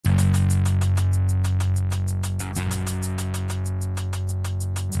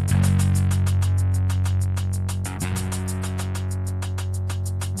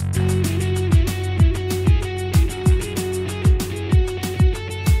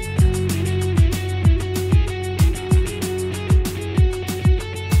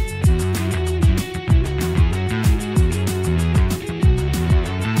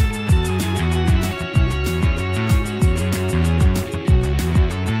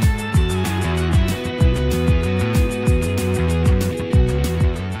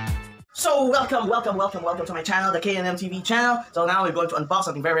welcome to my channel, the K&M TV channel. So now we're going to unbox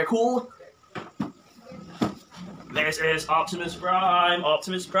something very cool. This is Optimus Prime,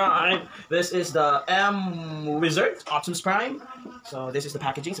 This is the MWizard, Optimus Prime. So this is the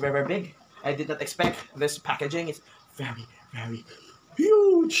packaging, it's very big. I did not expect this packaging, it's very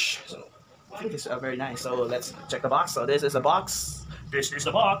huge. So I think it's very nice. So let's check the box. So this is the box.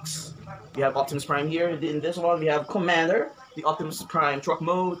 We have Optimus Prime here. In this one we have Commander, the Optimus Prime truck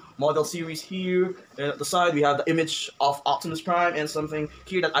mode, model series here. And at the side we have the image of Optimus Prime and something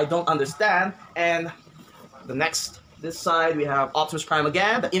here that I don't understand. And this side we have Optimus Prime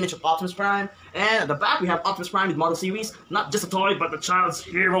again, the image of Optimus Prime. And at the back we have Optimus Prime with model series. Not just a toy, but the child's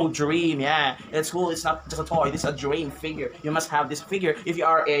hero dream. Yeah, it's cool. It's not just a toy. This is a dream figure. You must have this figure if you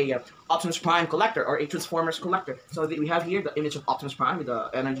are a Optimus Prime collector or a Transformers collector. So we have here the image of Optimus Prime with the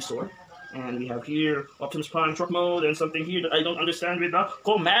energy sword. And we have here Optimus Prime truck mode and something here that I don't understand with the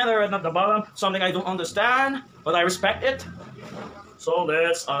Commander and at the bottom. Something I don't understand, but I respect it. So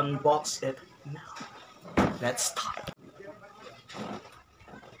let's unbox it now. Let's start.